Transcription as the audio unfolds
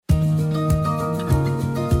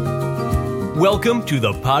Welcome to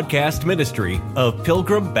the podcast ministry of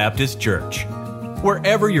Pilgrim Baptist Church.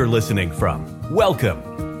 Wherever you're listening from,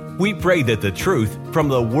 welcome. We pray that the truth from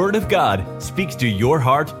the Word of God speaks to your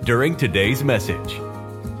heart during today's message.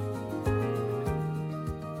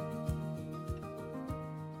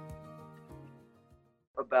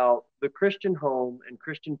 About the Christian home and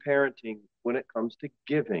Christian parenting when it comes to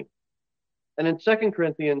giving. And in 2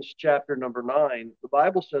 Corinthians chapter number 9, the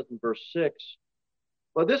Bible says in verse 6,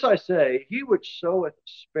 "But this I say, he which soweth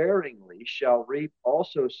sparingly shall reap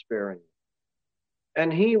also sparingly,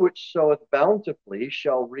 and he which soweth bountifully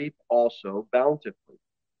shall reap also bountifully.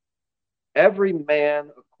 Every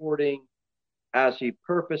man according as he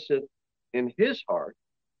purposeth in his heart,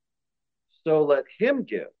 so let him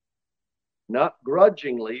give, not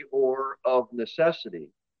grudgingly or of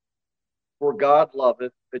necessity, for God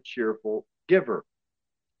loveth a cheerful giver."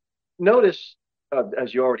 Notice,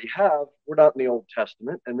 as you already have, we're not in the Old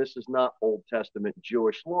Testament, and this is not Old Testament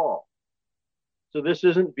Jewish law. So this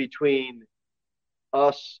isn't between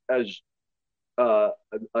us as a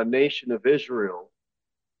nation of Israel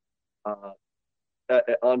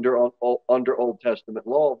under Old Testament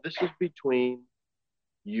law. This is between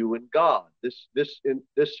you and God. This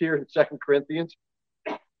here in 2 Corinthians,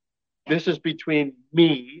 this is between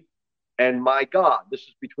me and my God. This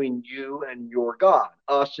is between you and your God,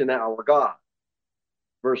 us and our God.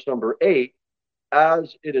 Verse number 8,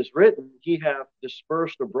 "As it is written, he hath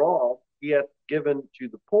dispersed abroad, he hath given to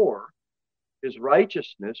the poor, his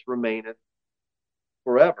righteousness remaineth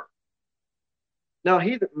forever. Now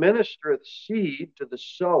he that ministereth seed to the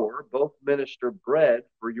sower, both minister bread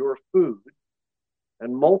for your food,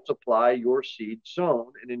 and multiply your seed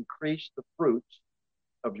sown, and increase the fruits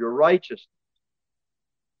of your righteousness,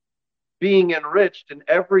 being enriched in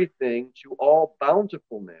everything to all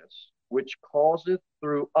bountifulness, which causeth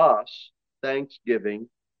through us thanksgiving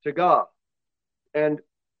to God." And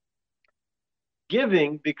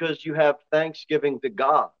giving because you have thanksgiving to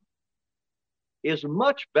God is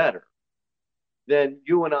much better than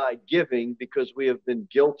you and I giving because we have been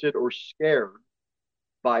guilted or scared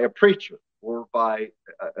by a preacher or by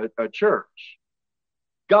a church.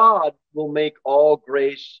 God will make all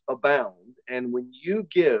grace abound. And when you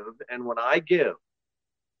give and when I give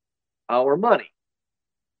our money,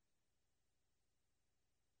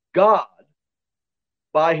 God,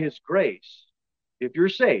 by his grace, if you're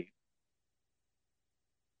saved,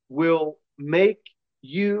 will make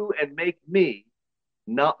you and make me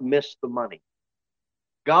not miss the money.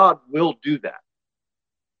 God will do that.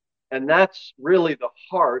 And that's really the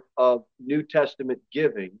heart of New Testament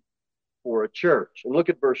giving for a church. And look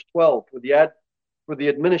at verse 12. For the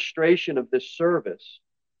administration of this service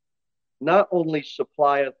not only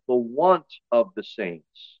supplieth the want of the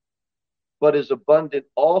saints, but is abundant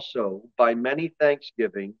also by many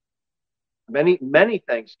thanksgivings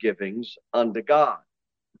unto God.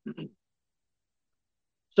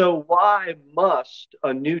 So why must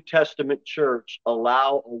a New Testament church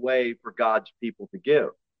allow a way for God's people to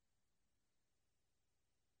give?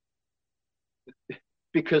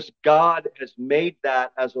 Because God has made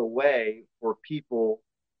that as a way for people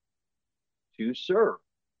to serve.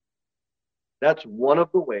 That's one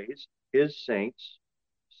of the ways his saints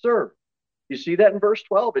serve. You see that in verse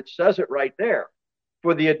 12? It says it right there.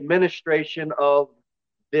 For the administration of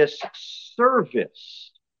this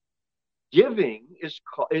service. Giving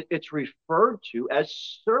it's referred to as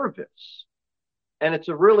service. And it's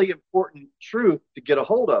a really important truth to get a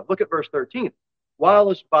hold of. Look at verse 13.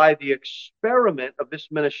 "While as by the experiment of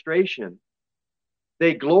this ministration,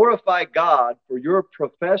 they glorify God for your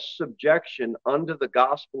professed subjection unto the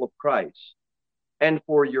gospel of Christ, and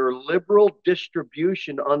for your liberal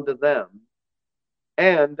distribution unto them,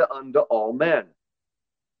 and unto all men."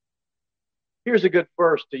 Here's a good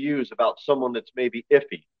verse to use about someone that's maybe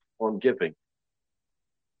iffy on giving.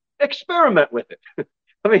 Experiment with it.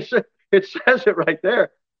 I mean, it says it right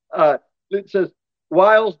there. It says,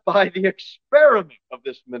 "Whiles by the experiment of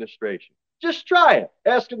this ministration." Just try it.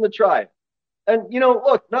 Ask him to try it. And,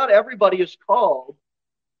 look, not everybody is called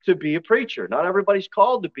to be a preacher. Not everybody's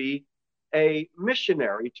called to be a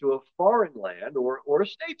missionary to a foreign land or a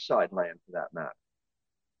stateside land, for that matter.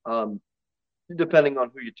 Depending on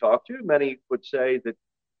who you talk to, many would say that,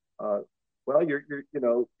 well, you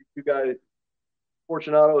guys,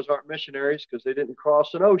 Fortunatos aren't missionaries because they didn't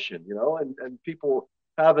cross an ocean, and people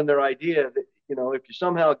having their idea that, if you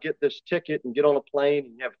somehow get this ticket and get on a plane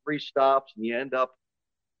and you have 3 stops and you end up,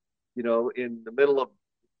 in the middle of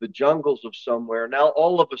the jungles of somewhere, now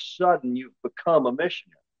all of a sudden you've become a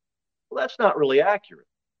missionary. Well, that's not really accurate.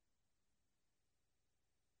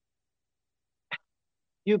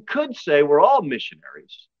 You could say we're all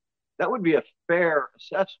missionaries, That would be a fair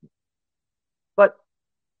assessment. But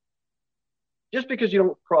just because you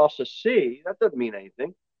don't cross a sea, that doesn't mean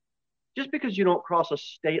anything. Just because you don't cross a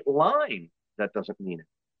state line, that doesn't mean it.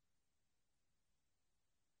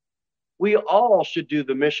 We all should do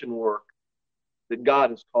the mission work that God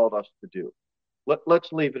has called us to do.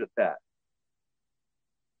 Let's leave it at that.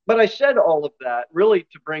 But I said all of that really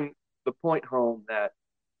to bring the point home that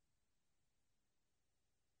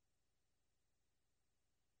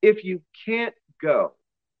if you can't go,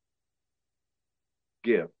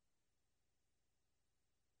 give.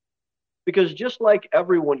 Because just like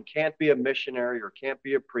everyone can't be a missionary or can't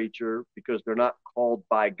be a preacher because they're not called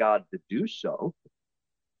by God to do so,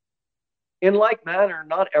 in like manner,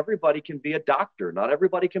 not everybody can be a doctor, not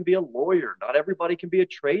everybody can be a lawyer, not everybody can be a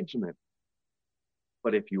tradesman.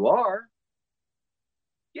 But if you are,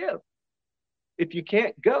 give. If you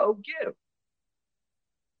can't go, give.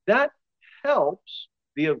 That helps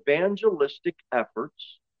the evangelistic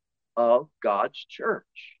efforts of God's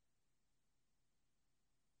church.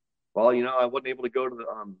 Well, I wasn't able to go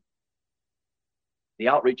to the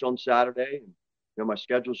outreach on Saturday, and my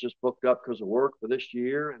schedule's just booked up because of work for this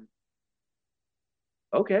year. And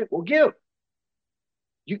okay, well, give.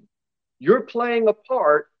 You're playing a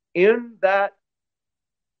part in that.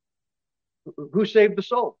 Who saved the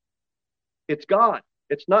soul? It's God.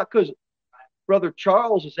 It's not because Brother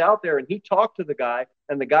Charles is out there and he talked to the guy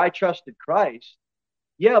and the guy trusted Christ.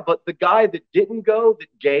 Yeah, but the guy that didn't go,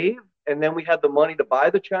 that gave, and then we had the money to buy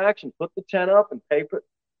the tracts and put the tent up and pay for it.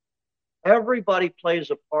 Everybody plays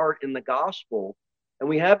a part in the gospel. And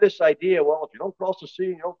we have this idea, well, if you don't cross the sea,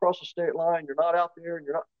 you don't cross the state line, you're not out there and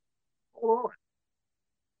you're not. Hold on.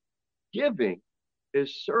 Giving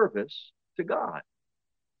is service to God.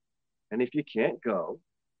 And if you can't go,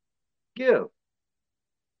 give.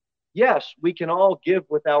 Yes, we can all give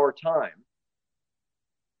with our time.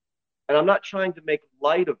 And I'm not trying to make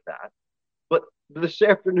light of that. But this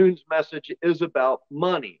afternoon's message is about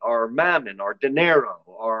money, our mammon, our dinero,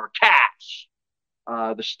 our cash,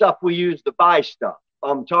 the stuff we use to buy stuff.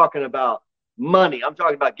 I'm talking about money. I'm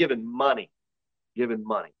talking about giving money. Giving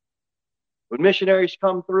money. When missionaries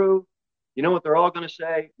come through, you know what they're all going to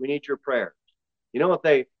say? We need your prayers. You know what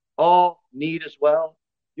they all need as well?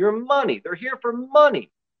 Your money. They're here for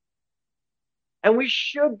money. And we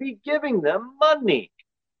should be giving them money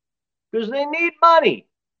because they need money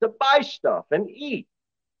to buy stuff and eat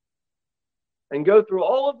and go through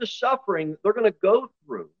all of the suffering that they're going to go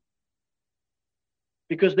through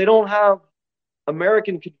because they don't have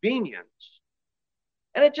American convenience.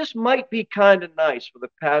 And it just might be kind of nice for the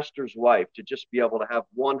pastor's wife to just be able to have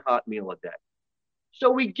one hot meal a day. So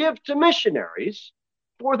we give to missionaries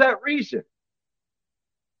for that reason.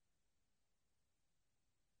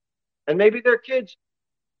 And maybe their kids,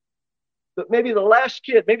 but maybe the last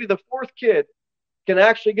kid, maybe the fourth kid can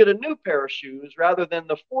actually get a new pair of shoes rather than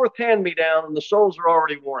the fourth hand-me-down and the soles are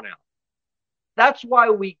already worn out. That's why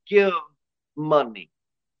we give money.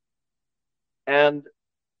 And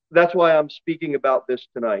that's why I'm speaking about this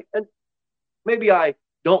tonight. And maybe I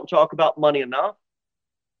don't talk about money enough.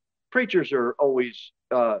 Preachers are always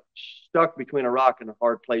stuck between a rock and a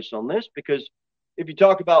hard place on this because if you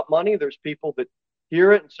talk about money, there's people that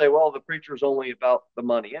hear it and say, well, the preacher's only about the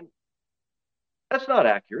money. And that's not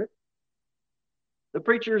accurate. Some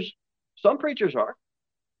preachers are.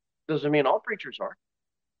 Doesn't mean all preachers are.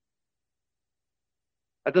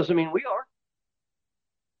 That doesn't mean we are.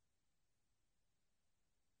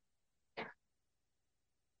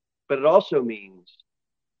 But it also means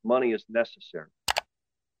money is necessary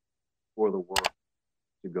for the work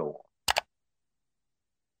to go on.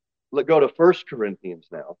 Let's go to 1 Corinthians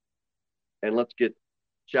now, and let's get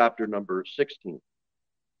chapter number 16.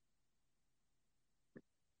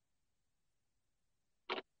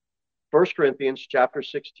 1 Corinthians chapter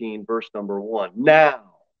 16, verse number 1.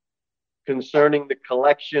 Now, concerning the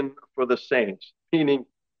collection for the saints, meaning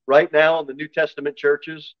right now in the New Testament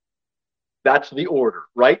churches, that's the order.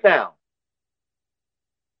 Right now,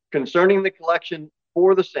 concerning the collection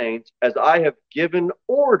for the saints, as I have given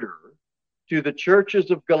order to the churches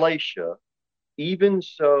of Galatia, even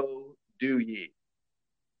so do ye.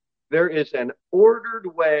 There is an ordered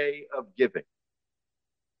way of giving.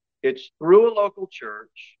 It's through a local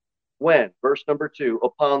church. When, verse number 2,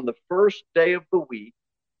 upon the first day of the week,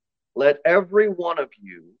 let every one of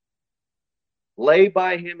you lay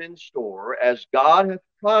by him in store, as God hath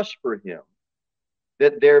prospered him,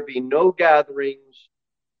 that there be no gatherings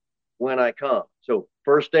when I come. So,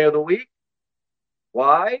 first day of the week.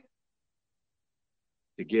 Why?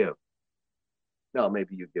 To give. Now,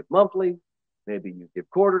 maybe you give monthly, maybe you give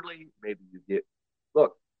quarterly, maybe you give,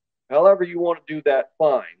 look, however you want to do that,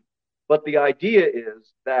 fine. But the idea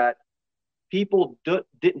is that people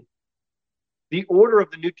didn't, the order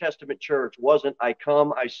of the New Testament church wasn't I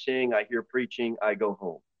come, I sing, I hear preaching, I go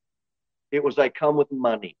home. It was I come with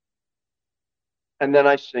money, and then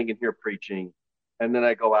I sing and hear preaching, and then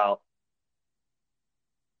I go out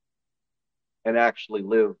and actually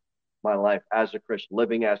live my life as a Christian,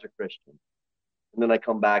 living as a Christian. And then I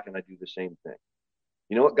come back and I do the same thing.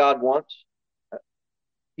 You know what God wants?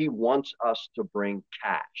 He wants us to bring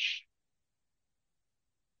cash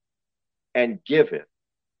and give it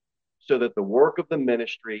so that the work of the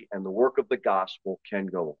ministry and the work of the gospel can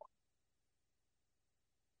go on.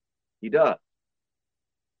 He does.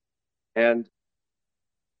 And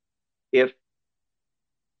if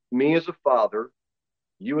me as a father,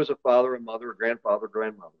 you as a father and mother, grandfather,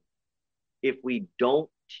 grandmother, if we don't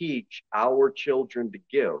teach our children to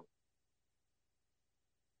give,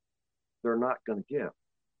 they're not going to give.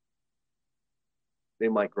 They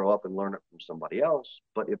might grow up and learn it from somebody else,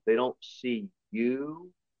 but if they don't see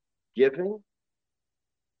you giving,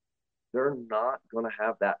 they're not going to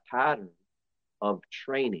have that pattern of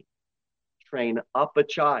training. Train up a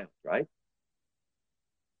child, right?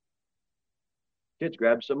 Kids,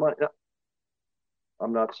 grab some money. No,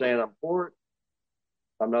 I'm not saying I'm for it.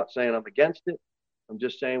 I'm not saying I'm against it. I'm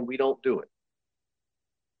just saying we don't do it.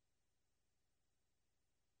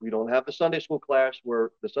 We don't have the Sunday school class where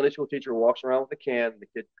the Sunday school teacher walks around with a can and the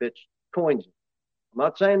kids pitch coins. I'm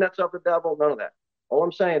not saying that's of the devil, none of that. All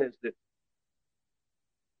I'm saying is that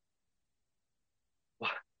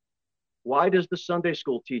why does the Sunday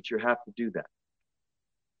school teacher have to do that?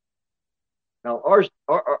 Now,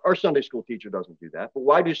 our Sunday school teacher doesn't do that, but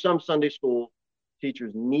why do some Sunday school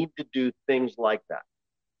teachers need to do things like that?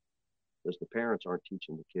 Because the parents aren't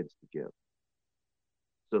teaching the kids to give.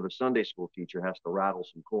 So the Sunday school teacher has to rattle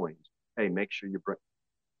some coins. Hey, make sure you bring.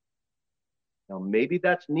 Now, maybe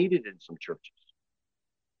that's needed in some churches.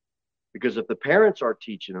 Because if the parents are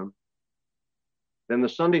teaching them, then the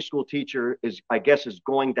Sunday school teacher is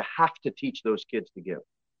going to have to teach those kids to give.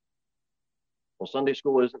 Well, Sunday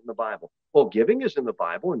school isn't in the Bible. Well, giving is in the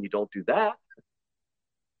Bible, and you don't do that.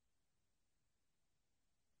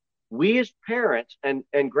 We as parents and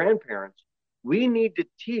grandparents, we need to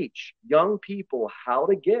teach young people how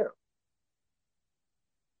to give.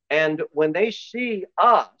 And when they see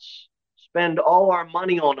us spend all our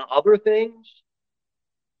money on other things,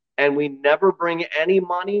 and we never bring any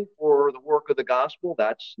money for the work of the gospel,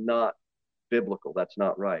 that's not biblical. That's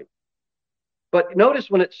not right. But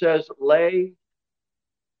notice when it says, lay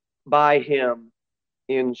by him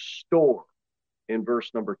in store, in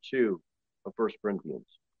verse number 2 of 1 Corinthians.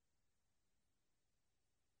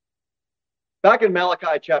 Back in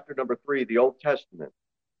Malachi chapter number 3, the Old Testament,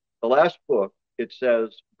 the last book, it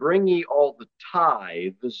says, bring ye all the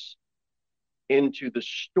tithes into the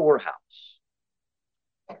storehouse.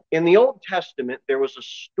 In the Old Testament, there was a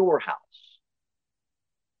storehouse.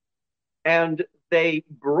 And they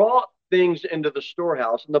brought things into the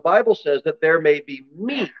storehouse. And the Bible says that there may be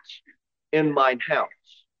meat in mine house.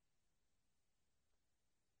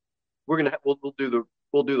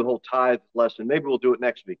 We'll do the whole tithe lesson. Maybe we'll do it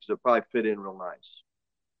next week because it'll probably fit in real nice.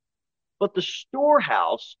 But the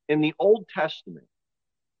storehouse in the Old Testament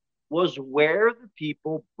was where the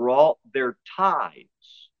people brought their tithes.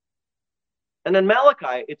 And in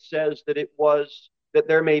Malachi, it says that it was that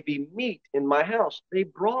there may be meat in my house. They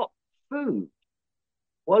brought food,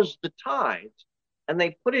 was the tithes, and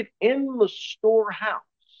they put it in the storehouse.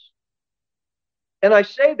 And I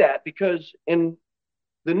say that because in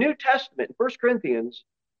the New Testament, 1 Corinthians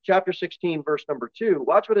chapter 16, verse number 2,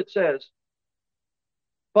 watch what it says.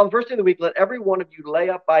 Upon the first day of the week, let every one of you lay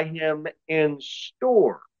up by him in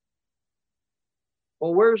store.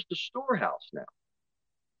 Well, where's the storehouse now?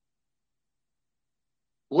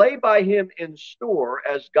 Lay by him in store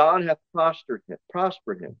as God hath prospered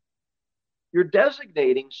him. You're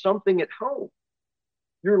designating something at home.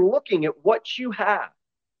 You're looking at what you have.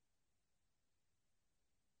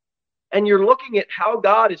 And you're looking at how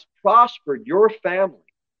God has prospered your family.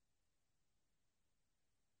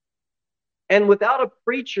 And without a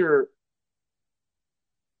preacher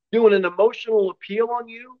doing an emotional appeal on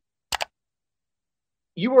you,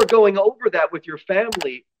 you are going over that with your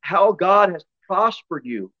family, how God has prospered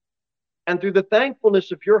you. And through the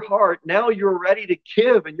thankfulness of your heart, now you're ready to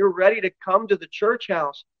give and you're ready to come to the church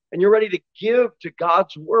house and you're ready to give to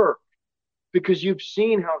God's work because you've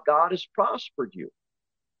seen how God has prospered you.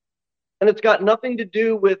 And it's got nothing to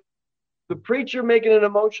do with the preacher making an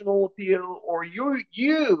emotional appeal or you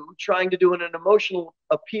trying to do an emotional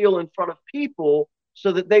appeal in front of people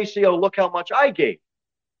so that they see, oh, look how much I gave.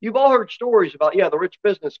 You've all heard stories about, the rich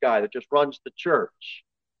business guy that just runs the church.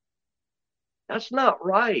 That's not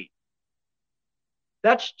right.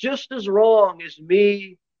 That's just as wrong as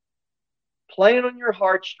me playing on your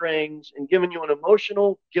heartstrings and giving you an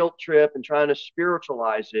emotional guilt trip and trying to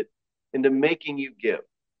spiritualize it into making you give.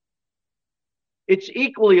 It's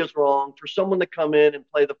equally as wrong for someone to come in and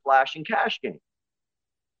play the flash and cash game.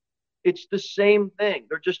 It's the same thing.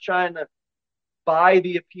 They're just trying to buy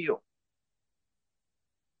the appeal.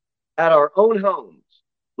 At our own homes,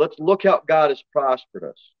 let's look how God has prospered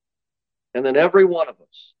us. And then every one of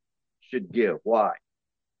us should give. Why?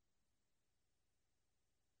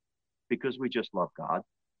 Because we just love God.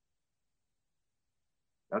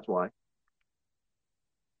 That's why.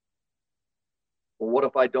 Well, what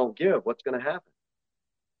if I don't give? What's going to happen?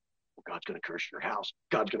 Well, God's going to curse your house.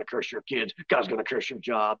 God's going to curse your kids. God's going to curse your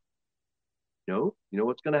job. No, you know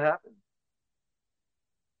what's going to happen?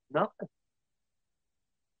 Nothing.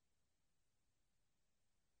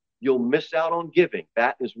 You'll miss out on giving.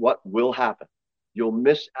 That is what will happen. You'll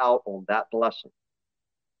miss out on that blessing.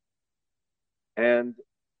 And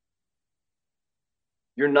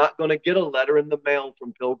you're not going to get a letter in the mail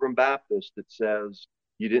from Pilgrim Baptist that says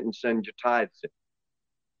you didn't send your tithes in.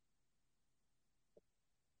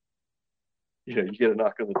 You know, you get a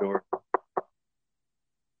knock on the door.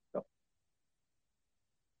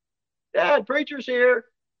 Dad, preacher's here.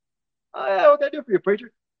 Oh, yeah, what can I do for you,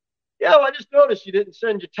 preacher? Yeah, well, I just noticed you didn't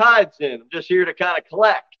send your tithes in. I'm just here to kind of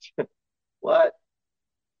collect. What?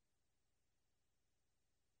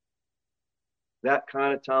 That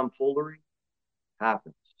kind of tomfoolery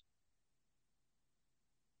happens.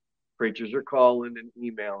 Preachers are calling and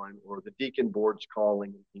emailing, or the deacon board's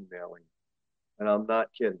calling and emailing. And I'm not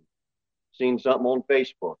kidding. Seen something on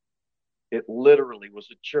Facebook. It literally was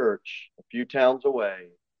a church a few towns away,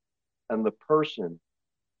 and the person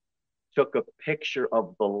took a picture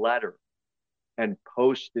of the letter and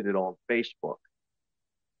posted it on Facebook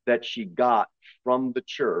that she got from the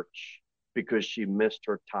church because she missed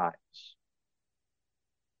her tithes.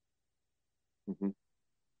 Mm-hmm.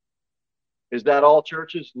 Is that all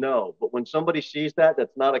churches? No. But when somebody sees that,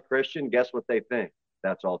 that's not a Christian, guess what they think?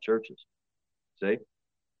 That's all churches. See?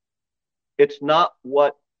 It's not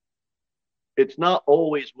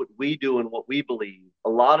always what we do and what we believe. A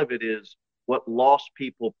lot of it is what lost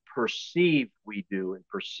people perceive we do and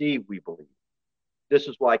perceive we believe. This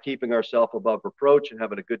is why keeping ourselves above reproach and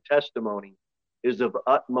having a good testimony is of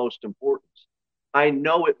utmost importance. I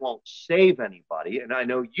know it won't save anybody, and I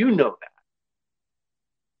know you know that.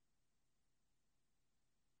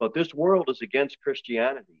 But this world is against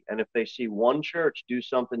Christianity. And if they see one church do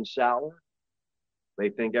something sour, they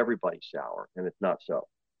think everybody's sour, and it's not so.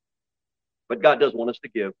 But God does want us to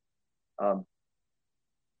give.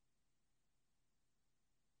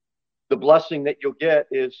 The blessing that you'll get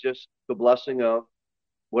is just the blessing of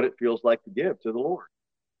what it feels like to give to the Lord.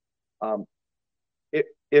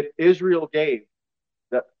 If Israel gave,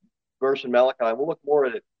 that verse in Malachi, we'll look more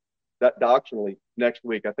at it that doctrinally next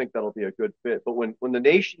week. I think that'll be a good fit. But when the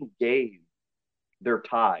nation gave their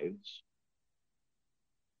tithes,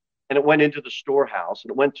 and it went into the storehouse,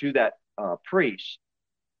 and it went to that priest,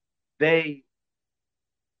 they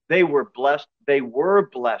were blessed. They were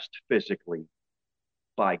blessed physically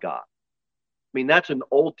by God. I mean, that's an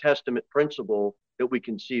Old Testament principle that we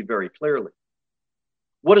can see very clearly.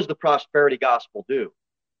 What does the prosperity gospel do?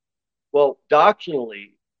 Well,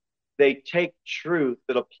 doctrinally, they take truth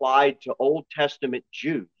that applied to Old Testament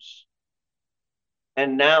Jews,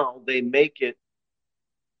 and now they make it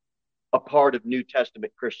a part of New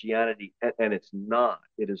Testament Christianity, and it's not.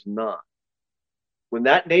 It is not. When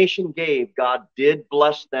that nation gave, God did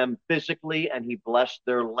bless them physically, and he blessed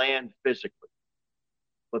their land physically.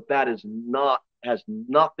 But that has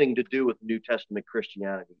nothing to do with New Testament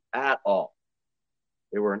Christianity at all.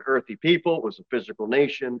 They were an earthy people. It was a physical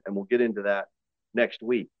nation, and we'll get into that next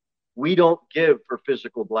week. We don't give for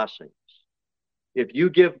physical blessings. If you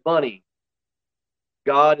give money,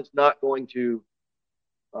 God is not going to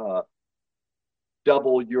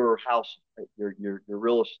double your house, your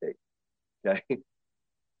real estate. Okay.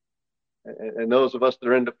 And those of us that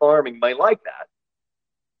are into farming might like that.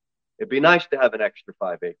 It'd be nice to have an extra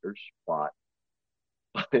 5 acres plot.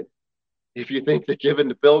 But if you think that giving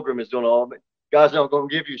to Pilgrim is doing all of it, God's not going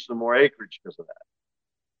to give you some more acreage because of that.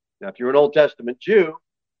 Now, if you're an Old Testament Jew,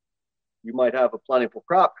 you might have a plentiful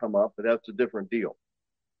crop come up, but that's a different deal.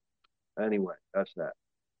 Anyway, that's that.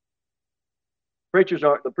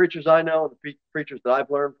 The preachers I know, the preachers that I've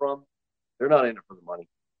learned from, they're not in it for the money.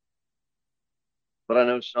 But I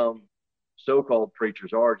know some so-called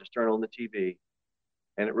preachers are. Just turn on the TV,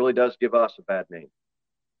 and it really does give us a bad name.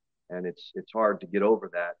 And it's hard to get over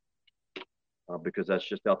that because that's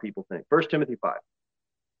just how people think. 1 Timothy 5.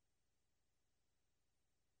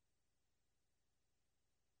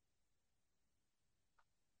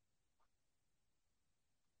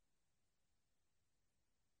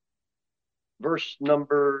 verse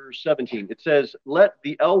number 17. It says, let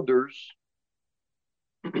the elders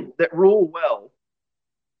that rule well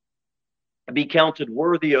be counted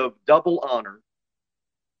worthy of double honor,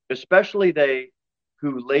 especially they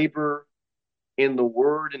who labor in the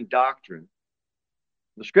word and doctrine.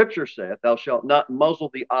 The scripture saith, thou shalt not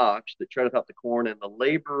muzzle the ox that treadeth out the corn, and the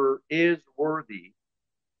laborer is worthy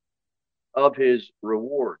of his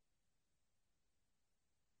reward.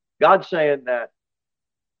 God's saying that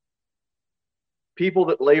people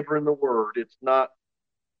that labor in the word, it's not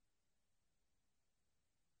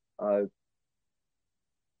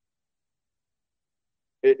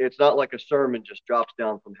it's not like a sermon just drops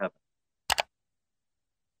down from heaven.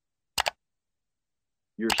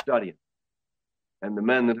 You're studying. And the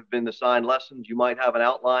men that have been assigned lessons, you might have an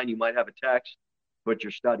outline, you might have a text, but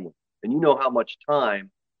you're studying. And you know how much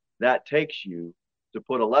time that takes you to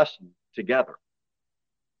put a lesson together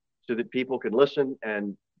so that people can listen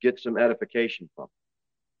and get some edification from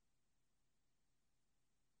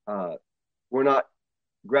it. We're not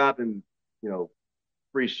grabbing,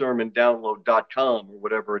 freesermondownload.com or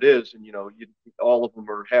whatever it is, and all of them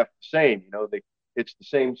are half the same. It's the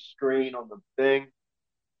same screen on the thing,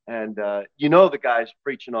 and the guy's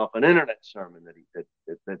preaching off an internet sermon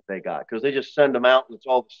that they got, because they just send them out and it's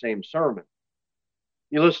all the same sermon.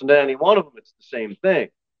 You listen to any one of them, it's the same thing.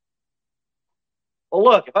 Well,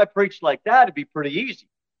 look, if I preached like that, it'd be pretty easy.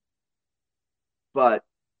 But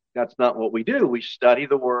that's not what we do. We study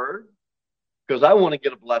the word, because I want to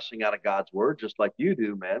get a blessing out of God's word, just like you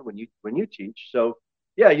do, man, when you teach. So,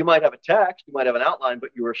 yeah, you might have a text, you might have an outline,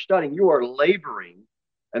 but you are studying, you are laboring,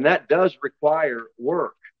 and that does require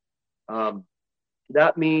work.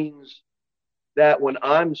 That means that when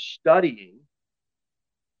I'm studying,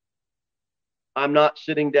 I'm not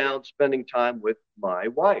sitting down spending time with my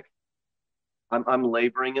wife. I'm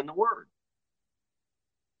laboring in the word.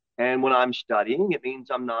 And when I'm studying, it means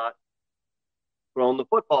I'm not throwing the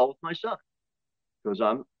football with my son, because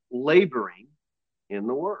I'm laboring in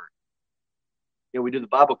the word. We did the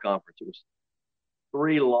Bible conference. It was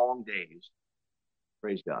 3 long days.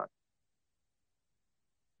 Praise God.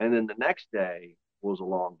 And then the next day was a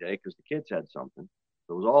long day because the kids had something.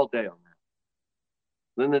 So it was all day on that.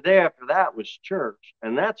 Then the day after that was church,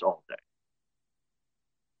 and that's all day.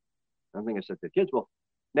 I think I said to the kids, well,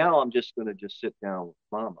 now I'm just going to just sit down with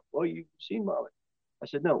Mama. Well, you've seen Mama. I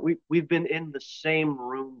said, no, we've been in the same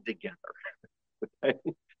room together.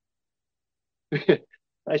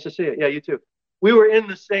 Nice to see you. Yeah, you too. We were in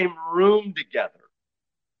the same room together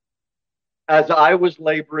as I was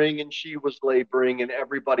laboring and she was laboring and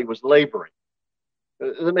everybody was laboring.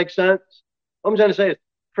 Does that make sense? What I'm trying to say is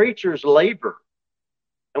preachers labor.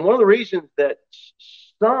 And one of the reasons that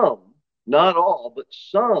some, not all, but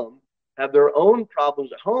some have their own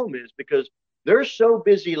problems at home is because they're so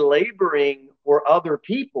busy laboring for other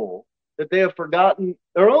people that they have forgotten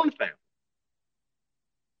their own family.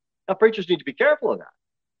 Now, preachers need to be careful of that.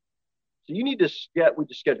 So you need to we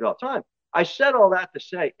just schedule out time. I said all that to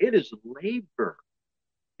say it is labor.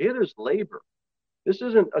 It is labor. This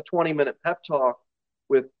isn't a 20-minute pep talk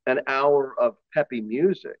with an hour of peppy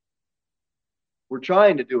music. We're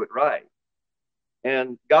trying to do it right.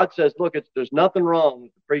 And God says, look, there's nothing wrong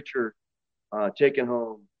with the preacher taking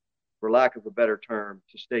home, for lack of a better term,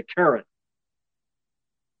 to stay current,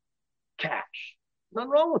 cash.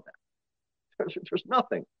 Nothing wrong with that. There's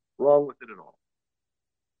nothing wrong with it at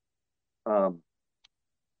all.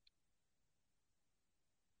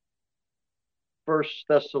 First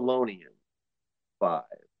Thessalonians 5.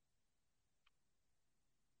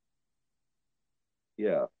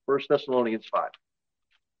 Yeah, First Thessalonians 5.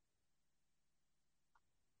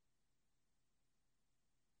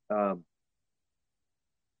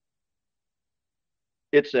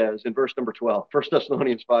 It says in verse number 12, 1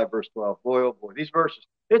 Thessalonians 5, verse 12, boy, oh boy, these verses,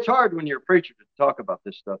 it's hard when you're a preacher to talk about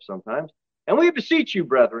this stuff sometimes. And we beseech you,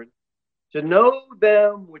 brethren, to know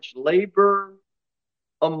them which labor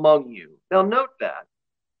among you. Now, note that.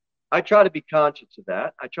 I try to be conscious of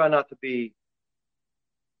that. I try not to be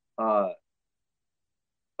a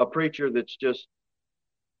preacher that's just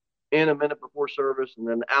in a minute before service and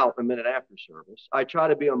then out a minute after service. I try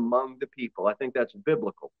to be among the people. I think that's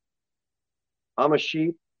biblical. I'm a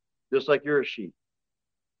sheep, just like you're a sheep,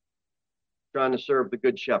 trying to serve the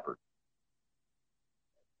good shepherd.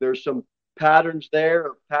 There's some patterns there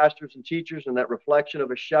of pastors and teachers and that reflection of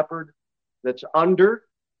a shepherd that's under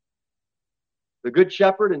the good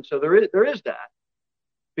shepherd. And so there is that,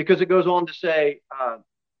 because it goes on to say,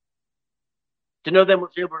 to know them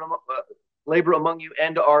which labor among you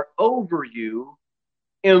and are over you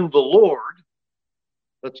in the Lord.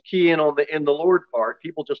 Let's key in on the Lord part.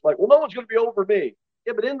 People just like, well, no one's going to be over me.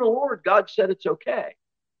 Yeah, but in the Lord, God said it's okay.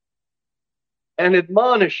 And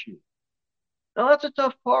admonish you. Now, that's a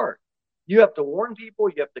tough part. You have to warn people,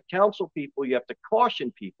 you have to counsel people, you have to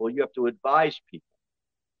caution people, you have to advise people.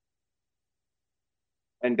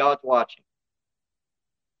 And God's watching.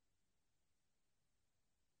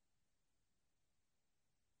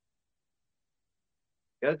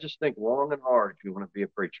 You got to just think long and hard if you want to be a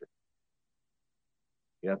preacher.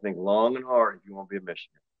 You got to think long and hard if you want to be a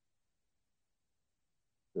missionary.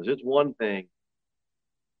 Because it's one thing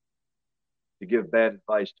to give bad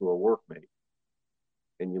advice to a workmate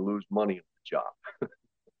and you lose money on the job.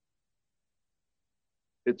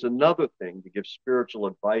 It's another thing to give spiritual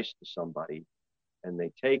advice to somebody and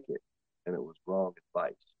they take it and it was wrong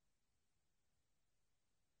advice.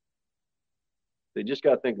 They just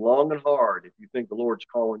got to think long and hard if you think the Lord's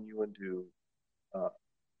calling you into a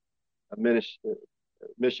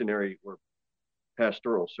missionary or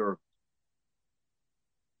pastoral service.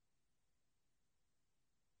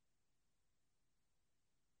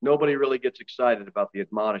 Nobody really gets excited about the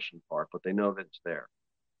admonishing part, but they know that it's there.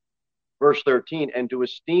 Verse 13, and to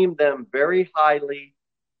esteem them very highly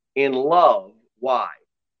in love. Why?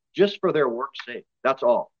 Just for their work's sake. That's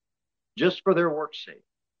all. Just for their work's sake.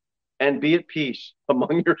 And be at peace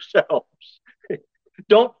among yourselves.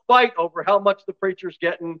 Don't fight over how much the preacher's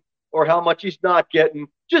getting or how much he's not getting.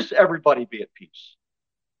 Just everybody be at peace.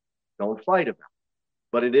 Don't fight about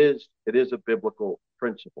it. But it is a biblical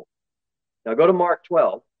principle. Now go to Mark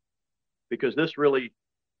 12, because this really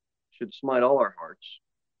should smite all our hearts.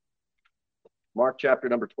 Mark chapter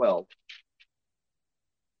number 12.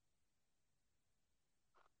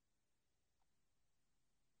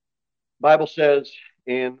 Bible says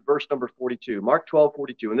in verse number 42, Mark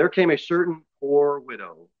 12:42, and there came a certain poor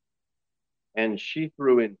widow, and she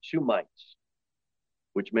threw in 2 mites,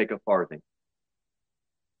 which make a farthing.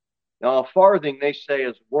 Now, a farthing, they say,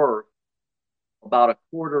 is worth about a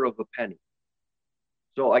quarter of a penny.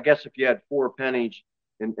 So I guess if you had 4 pennies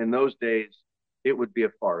in those days, it would be a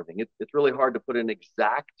farthing. It's really hard to put an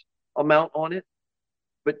exact amount on it,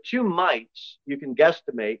 but 2 mites, you can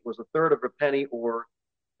guesstimate, was a third of a penny or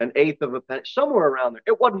an eighth of a penny, somewhere around there.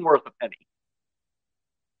 It wasn't worth a penny.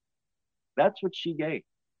 That's what she gave.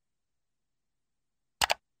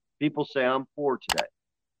 People say, I'm poor today.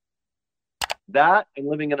 That and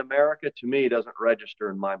living in America, to me, doesn't register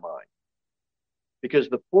in my mind. Because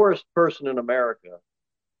the poorest person in America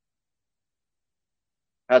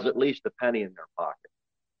has at least a penny in their pocket.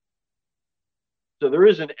 So there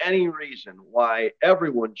isn't any reason why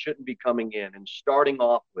everyone shouldn't be coming in and starting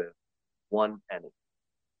off with 1 penny.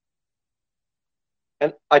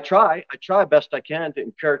 And I try best I can to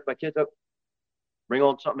encourage my kids up, bring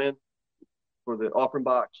on something in for the offering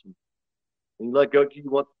box, and you let go. You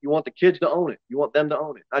want the kids to own it. You want them to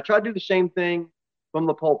own it. I try to do the same thing from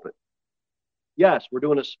the pulpit. Yes, we're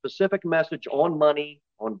doing a specific message on money,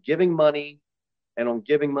 on giving money, and on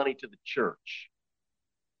giving money to the church.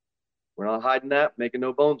 We're not hiding that, making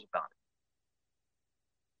no bones about it.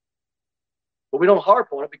 But we don't harp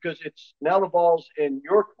on it because it's now the ball's in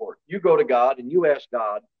your court. You go to God and you ask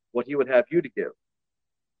God what he would have you to give.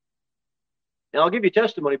 Now, I'll give you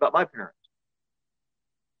testimony about my parents.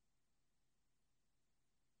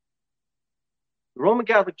 The Roman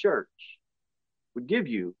Catholic Church would give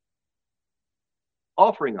you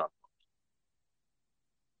offering envelopes.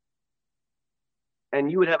 And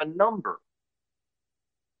you would have a number.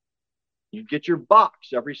 You'd get your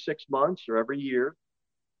box every 6 months or every year.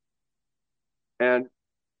 And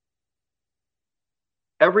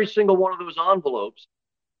every single one of those envelopes,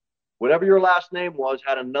 whatever your last name was,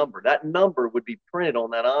 had a number. That number would be printed on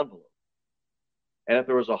that envelope. And if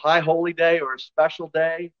there was a high holy day or a special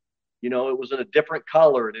day, it was in a different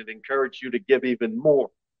color and it encouraged you to give even more.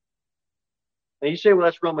 And you say, well,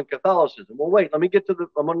 that's Roman Catholicism. Well, wait, let me get to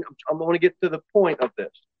I'm going to get to the point of this.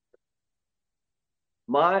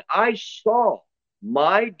 I saw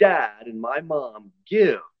my dad and my mom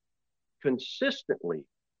give consistently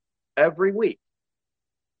every week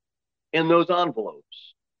in those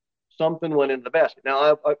envelopes. Something went into the basket.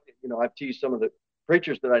 Now, I've teased some of the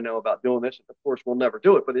preachers that I know about doing this. Of course, we'll never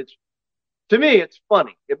do it, but to me, it's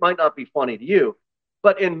funny. It might not be funny to you,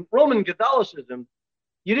 but in Roman Catholicism,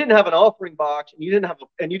 you didn't have an offering box, and you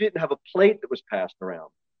didn't have a plate that was passed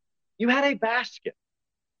around. You had a basket,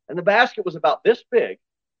 and the basket was about this big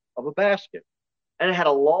of a basket, and it had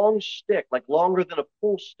a long stick, like longer than a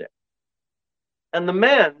pool stick. And the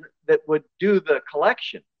men that would do the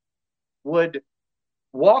collection would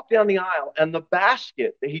walk down the aisle, and the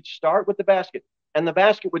basket, he'd start with the basket, and the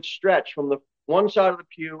basket would stretch from the one side of the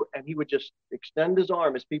pew, and he would just extend his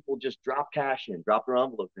arm as people just drop cash in, drop their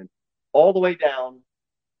envelope in, all the way down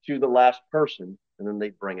to the last person, and then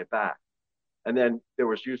they'd bring it back. And then there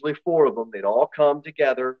was usually four of them. They'd all come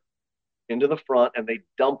together into the front, and they'd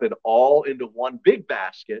dump it all into one big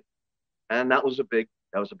basket, and that was a big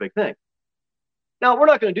thing. Now, we're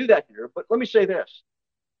not going to do that here, but let me say this.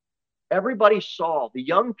 Everybody saw, the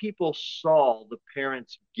young people saw the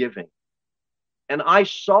parents giving. And I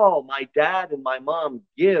saw my dad and my mom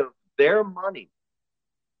give their money.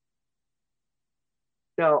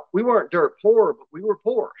 Now, we weren't dirt poor, but we were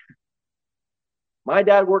poor. My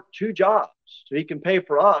dad worked 2 jobs so he can pay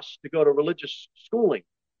for us to go to religious schooling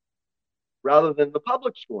rather than the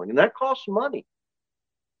public schooling. And that costs money.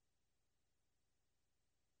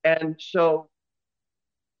 And so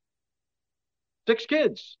 6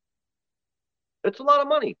 kids, it's a lot of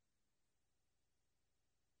money.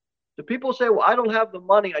 The people say, well, I don't have the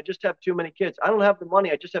money. I just have too many kids. I don't have the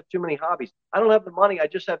money. I just have too many hobbies. I don't have the money. I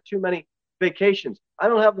just have too many vacations. I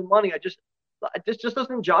don't have the money. This just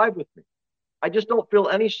doesn't jive with me. I just don't feel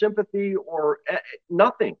any sympathy or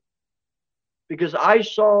nothing, because I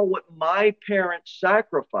saw what my parents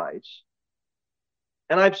sacrificed,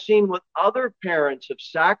 and I've seen what other parents have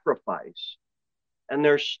sacrificed, and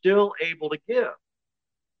they're still able to give.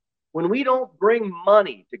 When we don't bring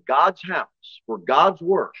money to God's house for God's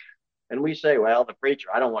work, and we say, well, the preacher,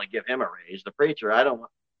 I don't want to give him a raise. The preacher, I don't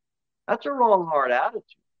want. That's a wrong, hard attitude.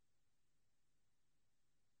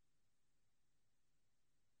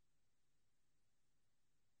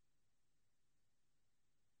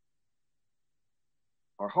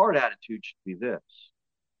 Our hard attitude should be this: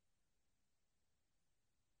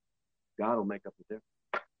 God will make up the difference.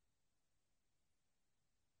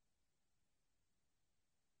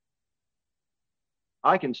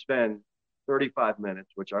 I can spend 35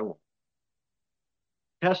 minutes, which I won't,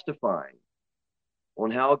 testifying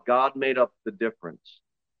on how God made up the difference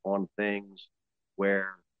on things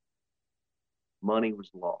where money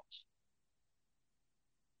was lost.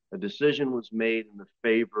 A decision was made in the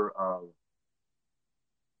favor of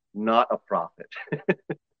not a prophet.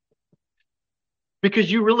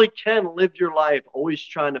 Because you really can live your life always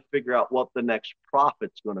trying to figure out what the next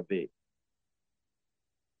profit's going to be.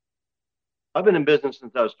 I've been in business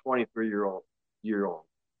since I was 23 year old.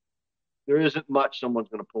 There isn't much someone's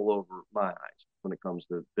going to pull over my eyes when it comes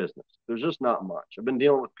to business. There's just not much. I've been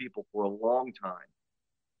dealing with people for a long time.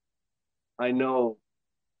 I know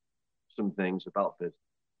some things about business.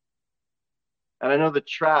 And I know the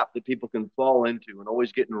trap that people can fall into and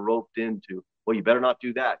always getting roped into. Well, you better not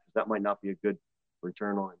do that, because that might not be a good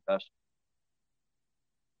return on investment.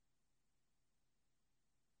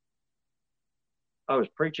 I was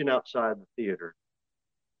preaching outside the theater,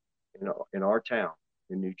 in our town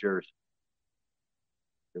in New Jersey.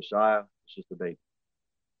 Josiah was just a baby.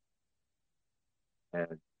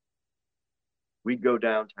 And we'd go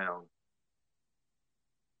downtown.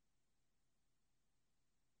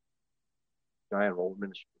 Cheyenne roll him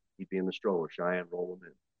in. He'd be in the stroller. Cheyenne roll him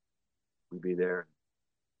in. We'd be there.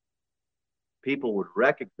 People would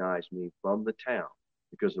recognize me from the town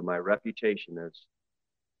because of my reputation as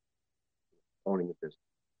owning a business.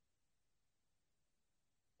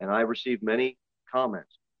 And I received many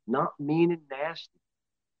comments, not mean and nasty,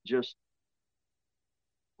 just,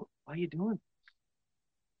 why are you doing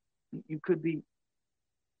this? You could be.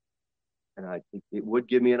 And I think it would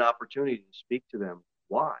give me an opportunity to speak to them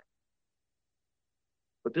why.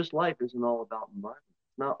 But this life isn't all about money.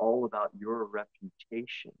 It's not all about your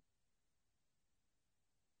reputation.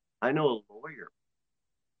 I know a lawyer.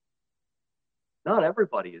 Not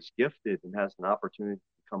everybody is gifted and has an opportunity to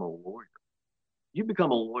become a lawyer. You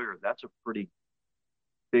become a lawyer, that's a pretty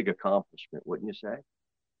big accomplishment, wouldn't you say?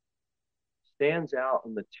 Stands out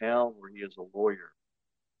in the town where he is a lawyer,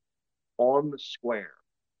 on the square,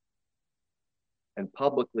 and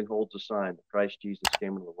publicly holds a sign that Christ Jesus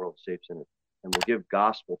came into the world to save sinners, and will give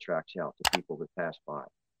gospel tracts out to people that pass by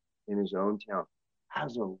in his own town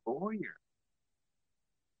as a lawyer.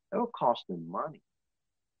 That'll cost him money.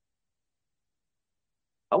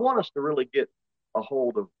 I want us to really get a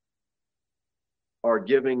hold of our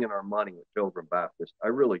giving and our money at Pilgrim Baptist. I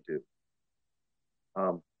really do.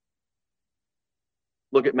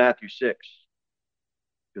 Look at Matthew 6,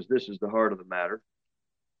 because this is the heart of the matter.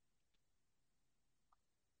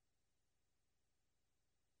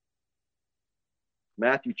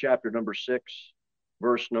 Matthew chapter number 6,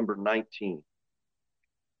 verse number 19.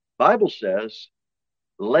 Bible says,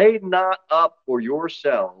 lay not up for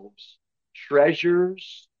yourselves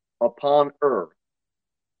treasures upon earth,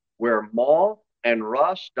 where moth and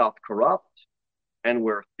rust doth corrupt, and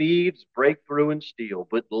where thieves break through and steal.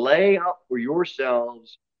 But lay up for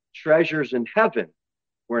yourselves treasures in heaven,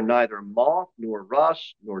 where neither moth nor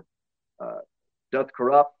rust nor doth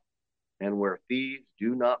corrupt, and where thieves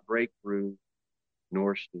do not break through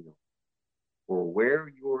nor steal. For where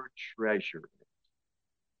your treasure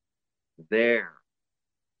is, there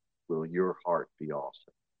will your heart be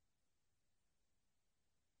also.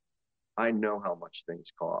 I know how much things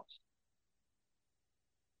cost.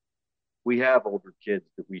 We have older kids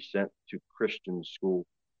that we sent to Christian school.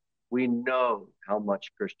 We know how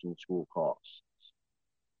much Christian school costs.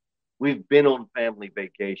 We've been on family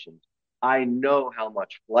vacations. I know how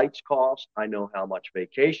much flights cost. I know how much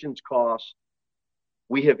vacations cost.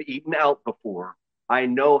 We have eaten out before. I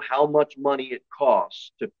know how much money it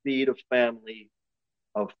costs to feed a family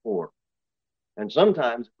of 4. And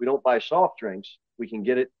sometimes if we don't buy soft drinks, we can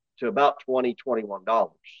get it to about $20,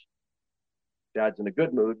 $21. Dad's in a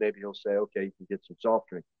good mood, maybe he'll say, okay, you can get some soft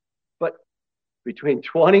drink. But between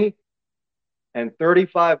 $20 and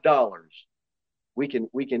 $35, we can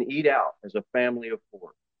eat out as a family of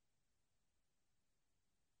 4.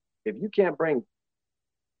 If you can't bring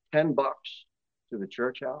 $10 to the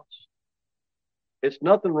church house, it's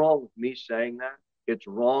nothing wrong with me saying that. It's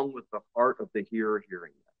wrong with the heart of the hearer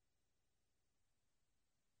hearing that.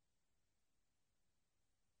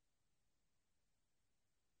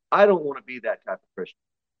 I don't want to be that type of Christian.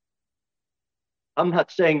 I'm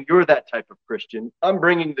not saying you're that type of Christian. I'm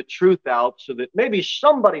bringing the truth out so that maybe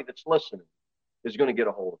somebody that's listening is going to get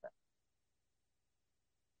a hold of that.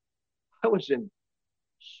 I was in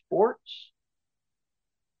sports,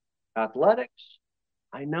 athletics.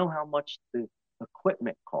 I know how much the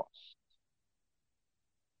equipment costs.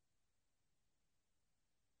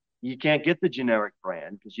 You can't get the generic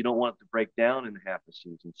brand because you don't want it to break down in half a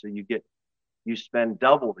season. So you spend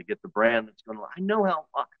double to get the brand that's going to.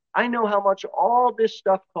 I know how much all this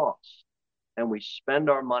stuff costs, and we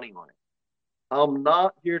spend our money on it. I'm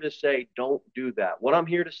not here to say don't do that. What I'm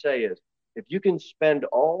here to say is if you can spend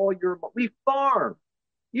all your money, we farm.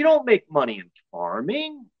 You don't make money in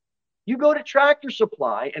farming. You go to Tractor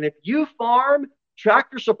Supply, and if you farm,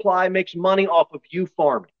 Tractor Supply makes money off of you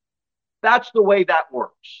farming. That's the way that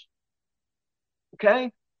works.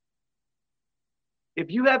 Okay? If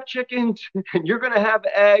you have chickens and you're going to have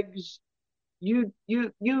eggs, you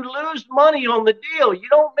lose money on the deal. You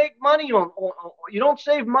don't make money on you don't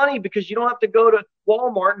save money because you don't have to go to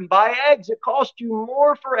Walmart and buy eggs. It costs you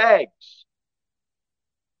more for eggs.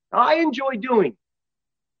 I enjoy doing it.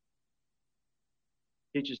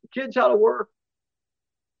 Teaches the kids how to work,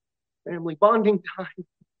 family bonding time.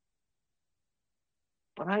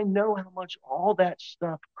 But I know how much all that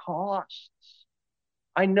stuff costs.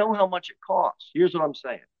 I know how much it costs. Here's what I'm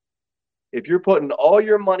saying. If you're putting all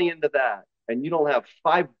your money into that and you don't have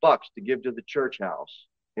 $5 to give to the church house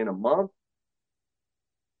in a month,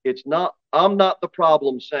 I'm not the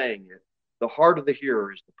problem saying it. The heart of the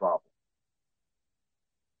hearer is the problem.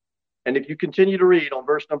 And if you continue to read on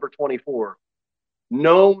verse number 24,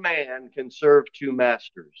 no man can serve 2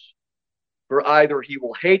 masters, for either he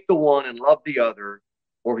will hate the one and love the other,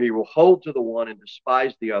 or he will hold to the one and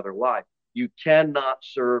despise the other. Why? You cannot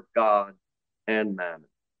serve God and mammon.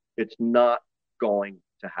 It's not going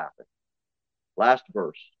to happen. Last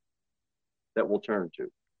verse that we'll turn to.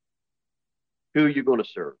 Who are you going to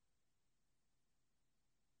serve?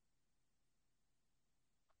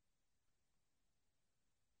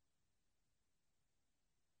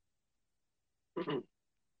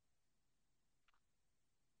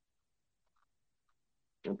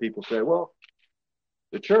 And people say, well,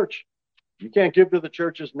 the church, you can't give to the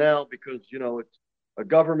churches now because, it's a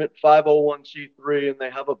government 501c3 and they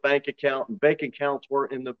have a bank account, and bank accounts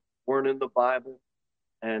weren't in the Bible.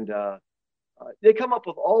 And they come up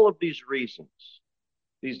with all of these reasons,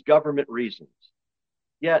 these government reasons.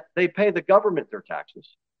 Yet they pay the government their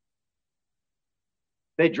taxes.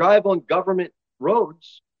 They drive on government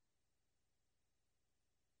roads.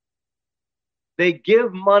 They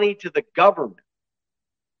give money to the government,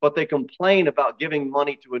 but they complain about giving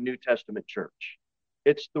money to a New Testament church.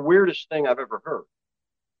 It's the weirdest thing I've ever heard.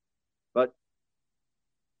 But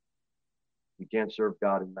you can't serve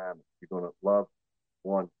God and mammon. You're going to love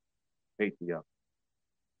one, hate the other.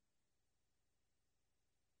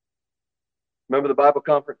 Remember the Bible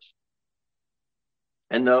conference?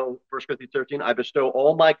 And no, 1 Corinthians 13, I bestow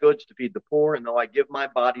all my goods to feed the poor, and though I give my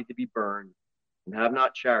body to be burned and have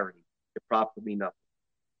not charity, it profiteth me nothing.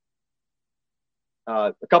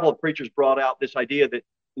 A couple of preachers brought out this idea that,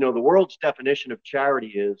 the world's definition of charity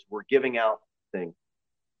is we're giving out things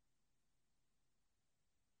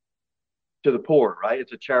to the poor, right?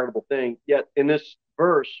 It's a charitable thing. Yet in this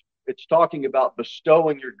verse, it's talking about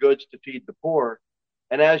bestowing your goods to feed the poor.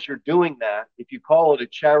 And as you're doing that, if you call it a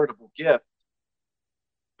charitable gift,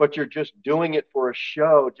 but you're just doing it for a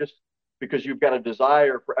show, just because you've got a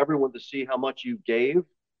desire for everyone to see how much you gave,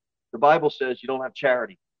 the Bible says you don't have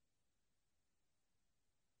charity.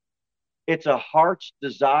 It's a heart's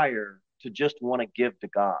desire to just want to give to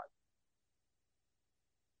God.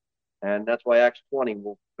 And that's why Acts 20,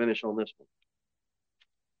 we'll finish on this one.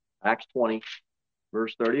 Acts 20,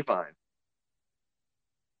 verse 35.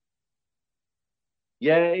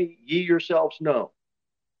 Yea, ye yourselves know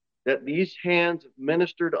that these hands have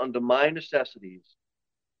ministered unto my necessities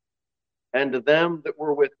and to them that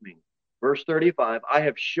were with me. Verse 35, I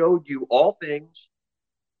have showed you all things,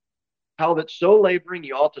 how that so laboring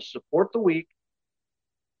you ought to support the weak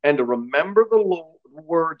and to remember the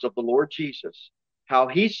words of the Lord Jesus, how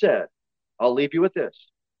he said, I'll leave you with this.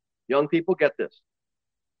 Young people, get this.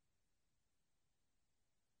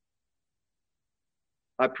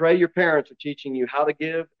 I pray your parents are teaching you how to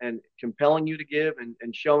give and compelling you to give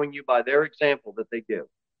and showing you by their example that they give.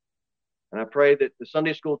 And I pray that the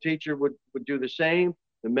Sunday school teacher would do the same.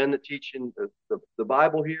 The men that teach in the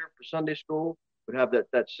Bible here for Sunday school would have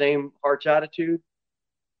that same heart's attitude.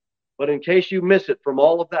 But in case you miss it from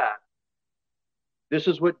all of that, this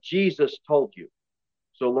is what Jesus told you.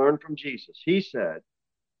 So learn from Jesus. He said,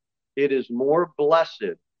 it is more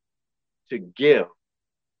blessed to give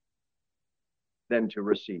than to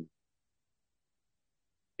receive.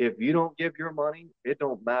 If you don't give your money, it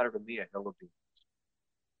don't matter to me a hill of beans.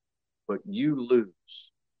 But you lose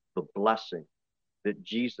the blessing that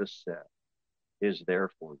Jesus said is there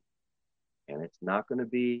for you. And it's not going to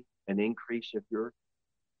be an increase of your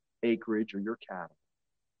acreage or your cattle.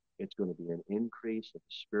 It's going to be an increase of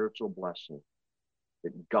the spiritual blessing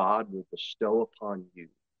that God will bestow upon you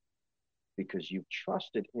because you've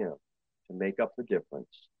trusted him to make up the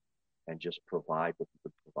difference and just provide what he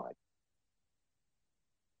would provide.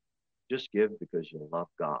 Just give because you love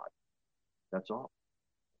God. That's all.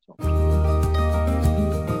 That's all.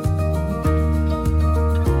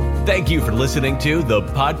 Thank you for listening to the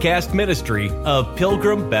podcast ministry of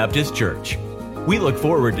Pilgrim Baptist Church. We look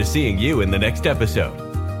forward to seeing you in the next episode.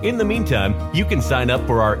 In the meantime, you can sign up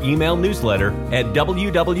for our email newsletter at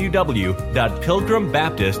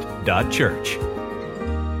www.pilgrimbaptist.church.